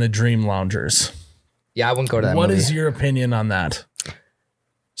not in the Dream Loungers. Yeah, I wouldn't go to that What movie. is your opinion on that?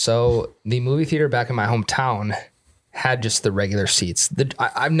 So the movie theater back in my hometown had just the regular seats.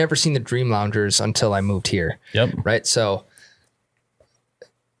 I've never seen the Dream Loungers until I moved here. Yep. Right. So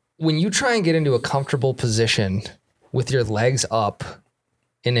when you try and get into a comfortable position with your legs up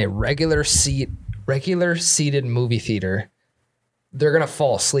in a regular seated movie theater, they're going to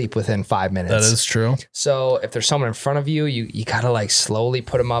fall asleep within 5 minutes. That is true. So if there's someone in front of you, you got to like slowly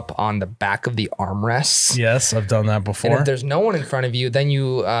put them up on the back of the armrests. Yes, I've done that And before. if there's no one in front of you, then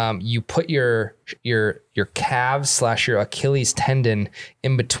you put your calves / your Achilles tendon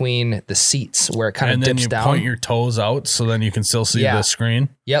in between the seats where it kind of And then dips you down. point your toes out so then you can still see Yeah. the screen.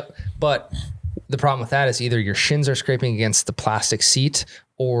 Yep. But the problem with that is either your shins are scraping against the plastic seat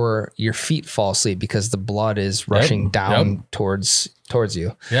or your feet fall asleep because the blood is rushing down towards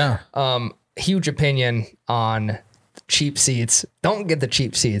you. Yeah. Huge opinion on cheap seats. Don't get the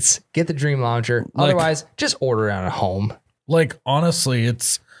cheap seats. Get the Dream Lounger. Otherwise, just order it at home. Like, honestly,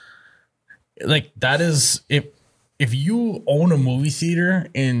 it's like that is if you own a movie theater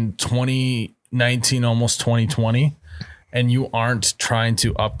in 2019, almost 2020, and you aren't trying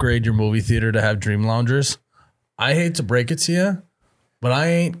to upgrade your movie theater to have Dream Loungers, I hate to break it to you, but I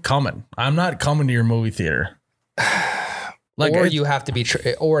ain't coming. I'm not coming to your movie theater. Like, Or you have to be,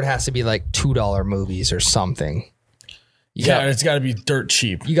 or it has to be like $2 movies or something. it's got to be dirt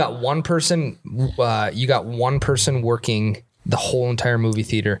cheap. You got one person. You got one person working the whole entire movie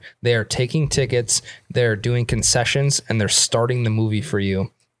theater. They are taking tickets. They're doing concessions, and they're starting the movie for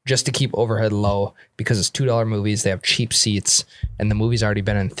you just to keep overhead low because it's $2 movies. They have cheap seats, and the movie's already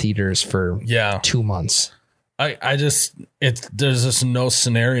been in theaters for 2 months. there's just no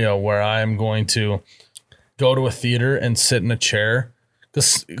scenario where I'm going to go to a theater and sit in a chair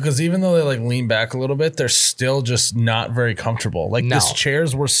because even though they like lean back a little bit, they're still just not very comfortable. Like these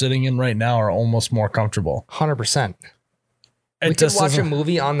chairs we're sitting in right now are almost more comfortable. 100%. We could watch a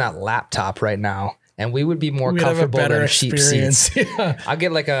movie on that laptop right now, and we would be more comfortable than cheap seats. Yeah. I'll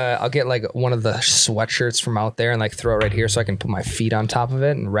get like one of the sweatshirts from out there and like throw it right here so I can put my feet on top of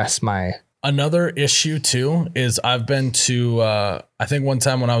it and rest my. Another issue too is I've been to I think one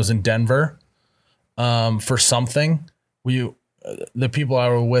time when I was in Denver for something, the people I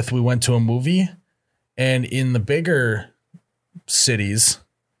were with, we went to a movie, and in the bigger cities,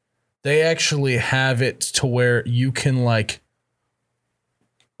 they actually have it to where you can like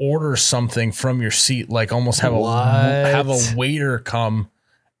order something from your seat, like almost have a waiter come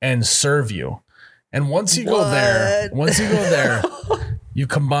and serve you. And once you go there, you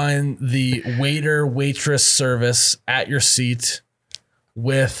combine the waiter waitress service at your seat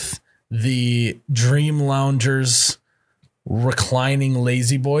with the Dream Loungers reclining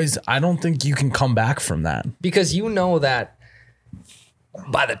lazy boys. I don't think you can come back from that. Because you know that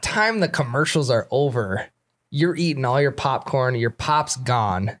by the time the commercials are over, you're eating all your popcorn, your pop's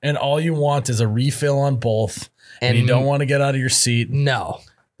gone. And all you want is a refill on both. And you don't want to get out of your seat. No.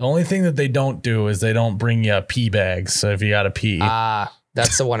 The only thing that they don't do is they don't bring you a pee bag. So if you got to pee.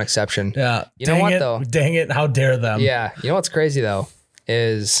 That's the one exception. Yeah. You know what, though? Dang it. How dare them? Yeah. You know what's crazy, though,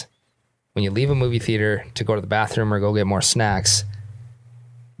 is when you leave a movie theater to go to the bathroom or go get more snacks,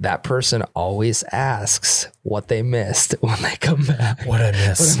 that person always asks what they missed when they come back. What I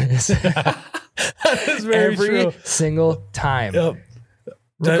miss. That is very Every true. single time. Yep.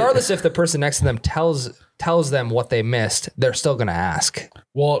 Regardless if the person next to them tells them what they missed, they're still going to ask.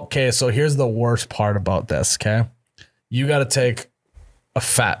 Well, okay. So here's the worst part about this. Okay. You got to take a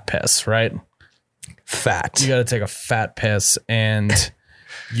fat piss, right? Fat. You got to take a fat piss, and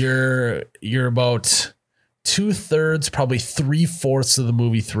you're about 2/3, probably 3/4 of the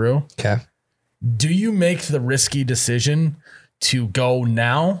movie through. Okay. Do you make the risky decision to go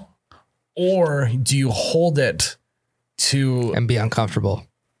now, or do you hold it to And be uncomfortable.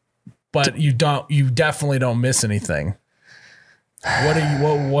 but you definitely don't miss anything? What are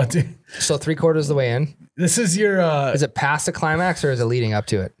you what So 3/4 of the way in. this is your Is it past the climax or is it leading up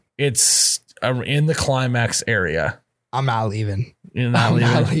to it? it's in the climax area. I'm not leaving. You're not I'm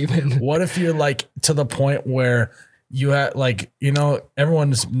leaving. not leaving. What if you're like to the point where you have like,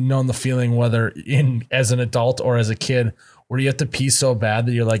 everyone's known the feeling, whether as an adult or as a kid, where you have to pee so bad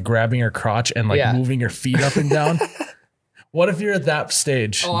that you're like grabbing your crotch and like moving your feet up and down. What if you're at that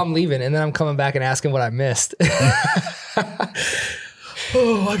stage? Oh, I'm leaving, and then I'm coming back and asking what I missed.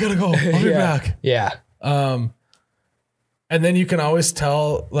 Oh, I gotta go. I'll be back. Yeah. And then you can always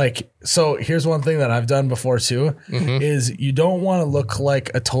tell, like, so here's one thing that I've done before too, is you don't want to look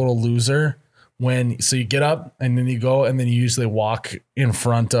like a total loser so you get up and then you go and then you usually walk in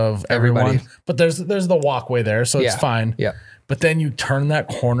front of everyone. Everybody. But there's the walkway there, so it's fine. Yeah. But then you turn that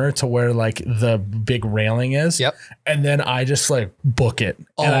corner to where like the big railing is. Yep. And then I just like book it.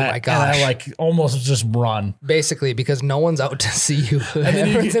 Oh my And gosh. I like almost just run. Basically, because no one's out to see you.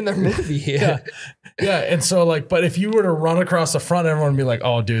 Everyone's in their movie. Yeah. Yeah. And so like, but if you were to run across the front, everyone would be like,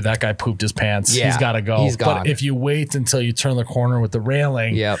 oh dude, that guy pooped his pants. Yeah, He's got to go. he's gone. But if you wait until you turn the corner with the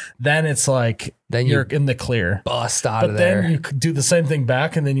railing, Yep. then it's like, Then you're you in the clear. bust out But of there. then you could do the same thing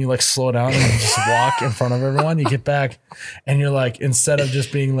back, and then you like slow down and you just walk in front of everyone. You get back, and you're like, instead of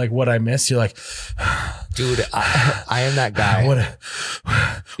just being like, "What I missed," you're like, Dude, I am that guy. What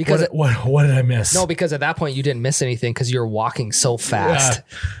did I miss? No, because at that point you didn't miss anything because you're walking so fast.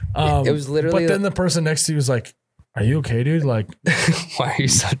 It was literally. But then the person next to you was like, "Are you okay, dude?" Like, why are you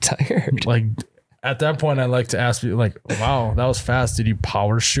so tired? like at that point, I like to ask you, like, "Wow, that was fast. Did you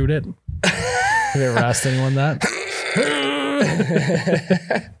power shoot it?" Have you ever asked anyone that?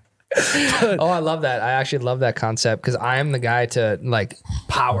 Oh, I love that. I actually love that concept because I am the guy to like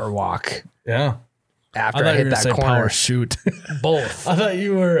power walk Yeah. after I I thought you hit were that going to say corner. power shoot. Both. I thought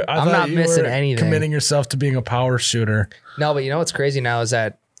you were. I'm not missing anything. Committing yourself to being a power shooter. No, but you know what's crazy now is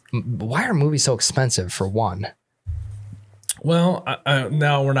that why are movies so expensive for one? Well,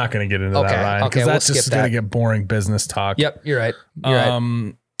 now we're not going to get into Okay, that, Ryan, okay, because we'll that's just skip going that. to get boring business talk. Yep, you're right. You're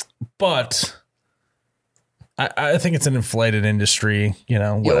right. But I think it's an inflated industry, you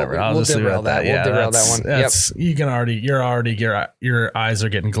know, whatever. I'll we'll just leave it derail at that. that. We'll derail that one. That's, you can already, your eyes are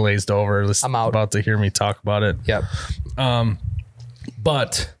getting glazed over. I'm out. About to hear me talk about it. Yep.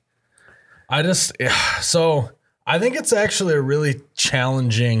 But so I think it's actually a really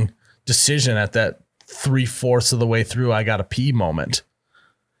challenging decision at that 3/4 of the way through. I got to pee moment.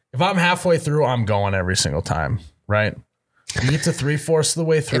 If I'm halfway through, I'm going every single time, right? You get to 3/4 of the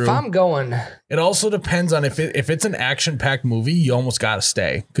way through. If I'm going, It also depends on if it's an action-packed movie, you almost got to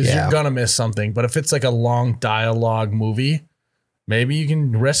stay because Yeah. you're gonna miss something. But if it's like a long dialogue movie, maybe you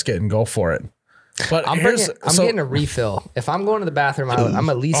can risk it and go for it. But I'm getting a refill. If I'm going to the bathroom, I'm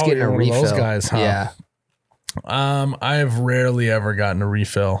at least Oh, getting a you're one of refill. those guys, huh? Yeah. I have rarely ever gotten a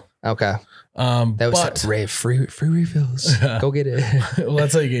refill. Okay. That was But rave free refills. Go get it. well,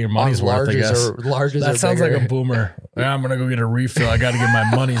 that's how you get your money's worth. I guess Larges that are sounds bigger. like a boomer. Yeah, I'm gonna go get a refill. I got to get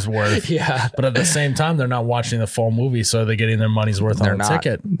my money's worth. Yeah. But at the same time, they're not watching the full movie, so they're getting their money's worth They're on the not.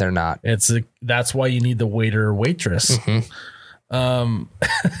 ticket. They're not. That's why you need the waiter or waitress.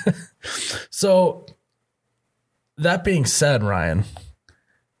 So that being said, Ryan,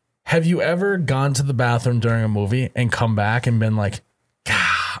 have you ever gone to the bathroom during a movie and come back and been like,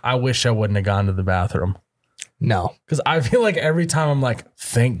 "God, I wish I wouldn't have gone to the bathroom"? No. Because I feel like every time I'm like,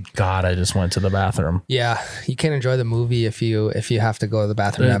 thank God I just went to the bathroom. Yeah. You can't enjoy the movie if you have to go to the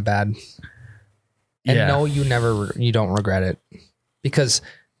bathroom that bad. And Yeah. no, you don't regret it. Because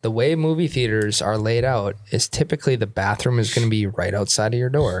the way movie theaters are laid out is typically the bathroom is going to be right outside of your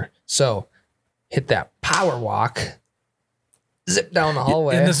door. So hit that power walk, zip down the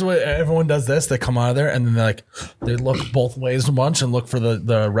hallway. And this is what everyone does this. They come out of there and then they look both ways a bunch and look for the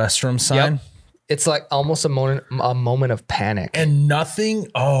restroom sign. Yep. It's like almost a moment of panic. And nothing,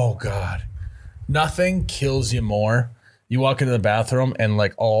 oh God, nothing kills you more. You walk into the bathroom and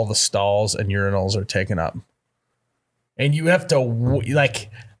like all the stalls and urinals are taken up. And you have to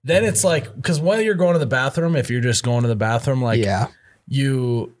then it's like, because when you're going to the bathroom, if you're just going to the bathroom, like yeah.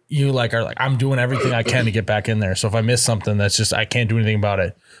 you like are like, I'm doing everything I can to get back in there. So if I miss something, that's just, I can't do anything about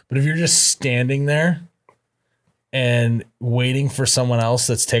it. But if you're just standing there and waiting for someone else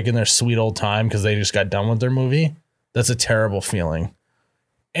that's taking their sweet old time because they just got done with their movie, that's a terrible feeling.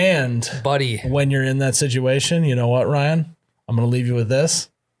 And Buddy. when you're in that situation, you know what, Ryan? I'm going to leave you with this.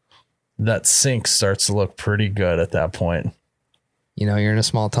 That sink starts to look pretty good at that point. You know, you're in a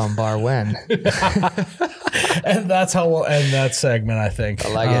small town bar when. And that's how we'll end that segment, I think. I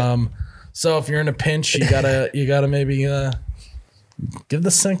like it. So if you're in a pinch, you gotta maybe give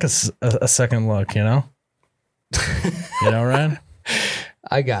the sink a second look, you know? You know, Ryan?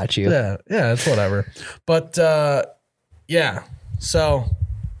 I got you. Yeah, it's whatever. But yeah. So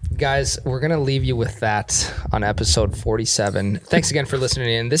Guys, we're going to leave you with that on episode 47. Thanks again for listening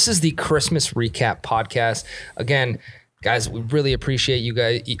in. This is the Christmas Recap Podcast. Again, guys, we really appreciate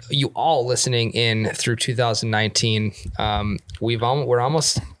you all listening in through 2019. We're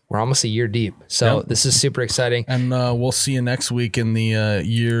almost a year deep. So Yep. this is super exciting. and we'll see you next week in the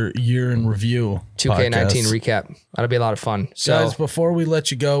year in review 2K19 podcast. recap. That'll be a lot of fun. So Guys, before we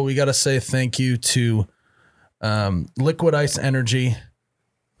let you go, we got to say thank you to Liquid Ice Energy.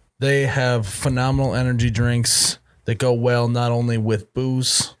 They have phenomenal energy drinks that go well not only with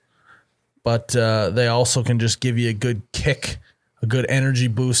booze, but they also can just give you a good kick, a good energy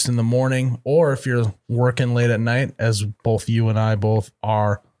boost in the morning, or if you're working late at night, as both you and I both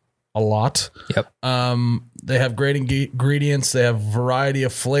are a lot. yep. They have great ingredients. They have a variety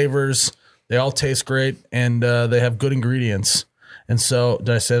of flavors. They all taste great, and they have good ingredients. And so, did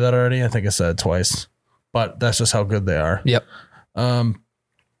I say that already? I think I said it twice, but that's just how good they are. Yep.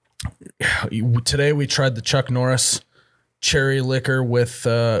 Today we tried the Chuck Norris cherry liquor with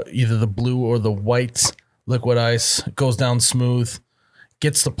either the blue or the white liquid ice. Goes down smooth,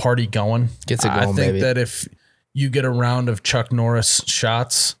 gets the party going. Gets it going, I think baby. that if you get a round of Chuck Norris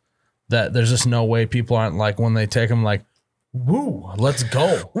shots, that there's just no way people aren't like, when they take them, like, woo, let's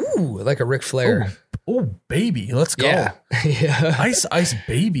go. Ooh, like a Ric Flair. Oh, baby, let's go. Yeah. Yeah. Ice,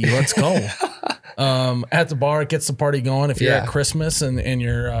 baby, let's go. At the bar, it gets the party going. If you're Yeah. at Christmas and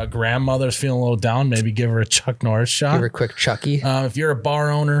your grandmother's feeling a little down, maybe give her a Chuck Norris shot. Give her a quick Chucky. If you're a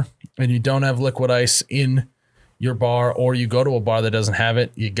bar owner and you don't have liquid ice in your bar, or you go to a bar that doesn't have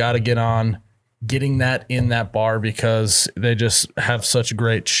it, you got to get on getting that in that bar, because they just have such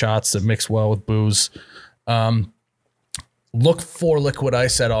great shots that mix well with booze. Look for liquid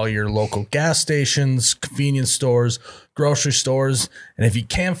ice at all your local gas stations, convenience stores, grocery stores. And if you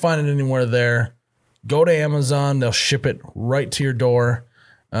can't find it anywhere there, go to Amazon. They'll ship it right to your door.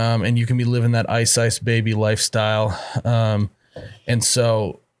 And you can be living that ice baby lifestyle. And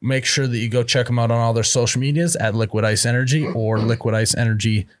so make sure that you go check them out on all their social medias at Liquid Ice Energy or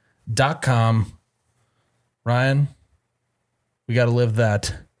liquidiceenergy.com. Ryan, we got to live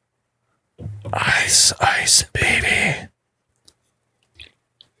that ice baby.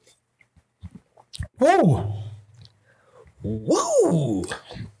 Whoa. Woo!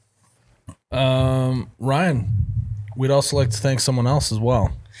 Ryan, we'd also like to thank someone else as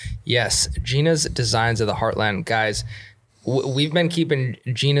well. Yes, Gina's Designs of the Heartland. Guys, we've been keeping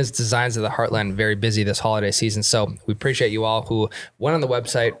Gina's Designs of the Heartland very busy this holiday season, so we appreciate you all who went on the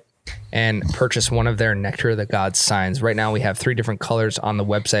website and purchased one of their Nectar of the Gods signs. Right now we have 3 different colors on the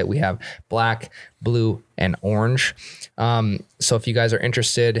website. We have black, blue, and orange. So if you guys are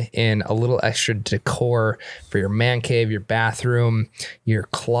interested in a little extra decor for your man cave, your bathroom, your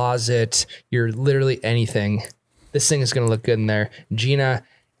closet, your literally anything, this thing is going to look good in there. Gina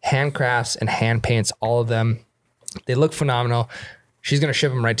handcrafts and hand paints all of them. They look phenomenal. She's going to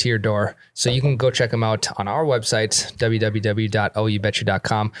ship them right to your door. So you can go check them out on our website,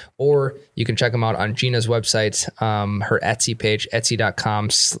 www.oubetcha.com, or you can check them out on Gina's website, her Etsy page,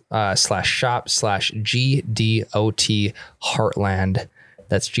 etsy.com/shop/GDOT Heartland.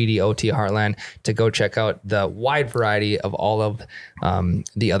 That's GDOT Heartland, to go check out the wide variety of all of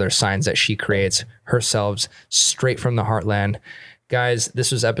the other signs that she creates herself straight from the Heartland. Guys,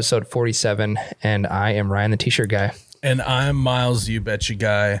 this was episode 47, and I am Ryan, the T-shirt guy. And I'm Miles, You Betcha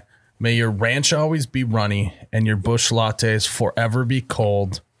guy. May your ranch always be runny and your bush lattes forever be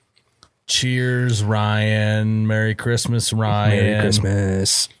cold. Cheers, Ryan. Merry Christmas, Ryan. Merry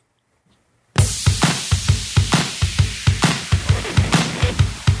Christmas.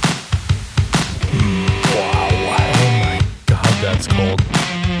 Wow. Oh my God, that's cold.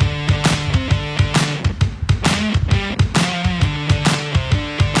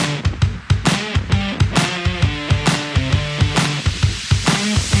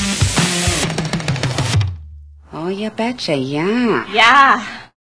 Oh, you betcha, yeah. Yeah.